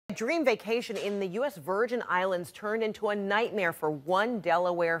Dream vacation in the U.S. Virgin Islands turned into a nightmare for one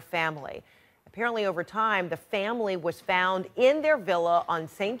Delaware family. Apparently, over time, the family was found in their villa on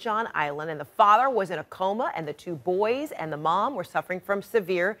St. John Island, and the father was in a coma, and the two boys and the mom were suffering from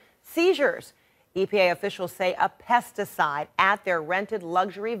severe seizures. EPA officials say a pesticide at their rented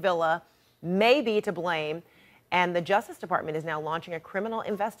luxury villa may be to blame, and the Justice Department is now launching a criminal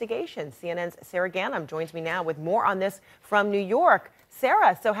investigation. CNN's Sarah Ganem joins me now with more on this from New York.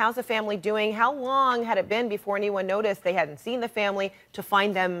 Sarah, so how's the family doing? How long had it been before anyone noticed they hadn't seen the family to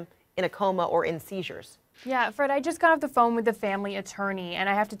find them in a coma or in seizures? Yeah, Fred, I just got off the phone with the family attorney, and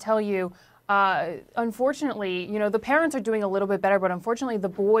I have to tell you, unfortunately, the parents are doing a little bit better, but unfortunately the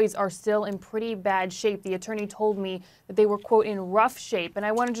boys are still in pretty bad shape. The attorney told me that they were, quote, in rough shape, and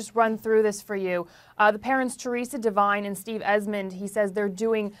I want to just run through this for you. The parents, Teresa Devine and Steve Esmond, he says they're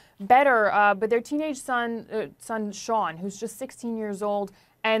doing better, but their teenage son Sean, who's just 16 years old,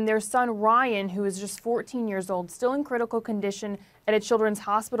 and their son Ryan, who is just 14 years old, still in critical condition at a children's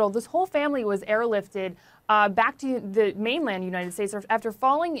hospital. This whole family was airlifted back to the mainland United States after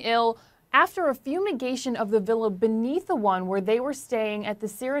falling ill after a fumigation of the villa beneath the one where they were staying at the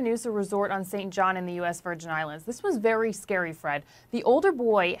Siranusa Resort on St. John in the U.S. Virgin Islands. This was very scary, Fred. The older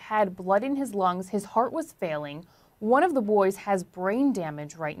boy had blood in his lungs. His heart was failing. One of the boys has brain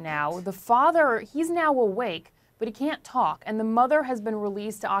damage right now. The father, he's now awake, but he can't talk. And the mother has been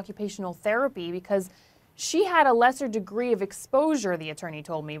released to occupational therapy because she had a lesser degree of exposure, the attorney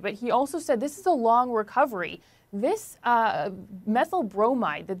told me. But he also said this is a long recovery. This methyl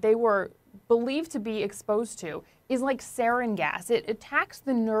bromide that they were believed to be exposed to is like sarin gas. It attacks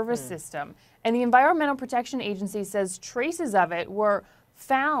the nervous system. And the Environmental Protection Agency says traces of it were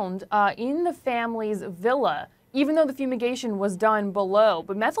found in the family's villa, even though the fumigation was done below.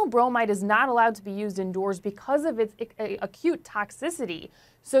 But methyl bromide is not allowed to be used indoors because of its acute toxicity.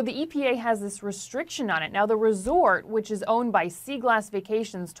 So the EPA has this restriction on it. Now, the resort, which is owned by Seaglass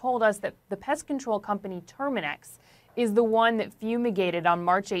Vacations, told us that the pest control company Terminix is the one that fumigated on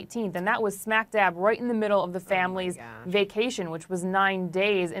March 18th, and that was smack dab right in the middle of the family's vacation, which was 9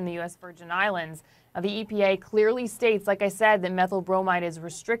 days in the U.S. Virgin Islands. Now, the EPA clearly states, like I said, that methyl bromide is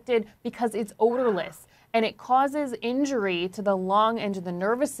restricted because it's odorless, and it causes injury to the lung and to the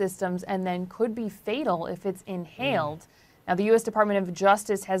nervous systems, and then could be fatal if it's inhaled. Now, the U.S. Department of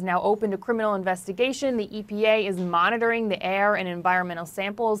Justice has now opened a criminal investigation. The EPA is monitoring the air and environmental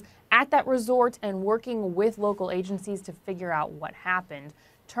samples at that resort and working with local agencies to figure out what happened.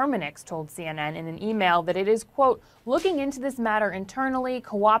 Terminix told CNN in an email that it is, quote, looking into this matter internally,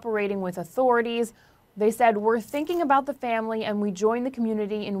 cooperating with authorities. They said, we're thinking about the family and we join the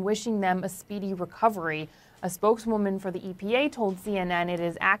community in wishing them a speedy recovery. A spokeswoman for the EPA told CNN it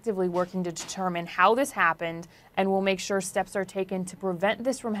is actively working to determine how this happened and will make sure steps are taken to prevent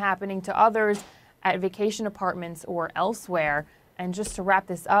this from happening to others at vacation apartments or elsewhere. And just to wrap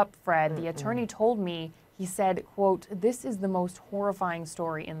this up, Fred, the attorney told me, he said, quote, this is the most horrifying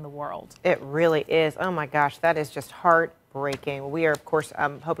story in the world. It really is. Oh, my gosh, that is just heartbreaking. We are, of course,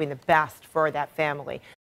 hoping the best for that family.